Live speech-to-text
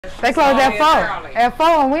They close at 4. At 4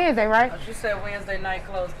 on Wednesday, right? She said Wednesday night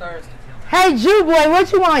closed Thursday. Hey, Jew boy,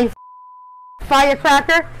 what you want? You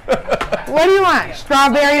firecracker? What do you want?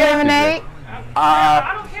 Strawberry lemonade?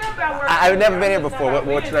 I don't care about where I've never been here before.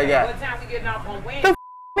 What should I get? What time we getting off on Wednesday?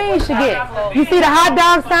 The mean you should get? You see the hot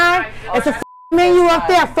dog sign? It's a menu up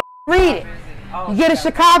there. Read it. You get a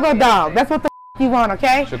Chicago dog. That's what the you want,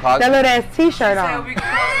 okay? Chicago? That little ass t-shirt on.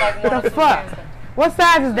 What the fuck? What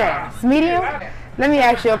size is that? It's medium? Let me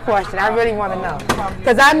ask you a question. I really want to know.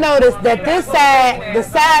 Because I noticed that this side, the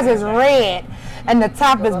size is red and the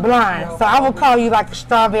top is blonde. So I will call you like a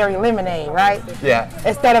strawberry lemonade, right? Yeah.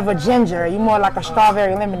 Instead of a ginger, you're more like a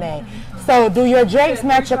strawberry lemonade. So do your drapes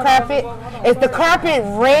match your carpet? Is the carpet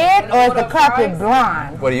red or is the carpet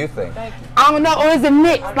blonde? What do you think? I don't know. Or is it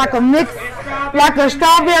mixed? Like like a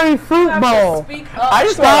strawberry fruit bowl? I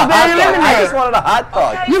just wanted a hot dog. I just wanted a hot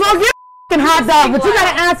dog. You gonna get a hot dog, but you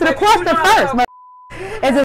gotta answer the question first.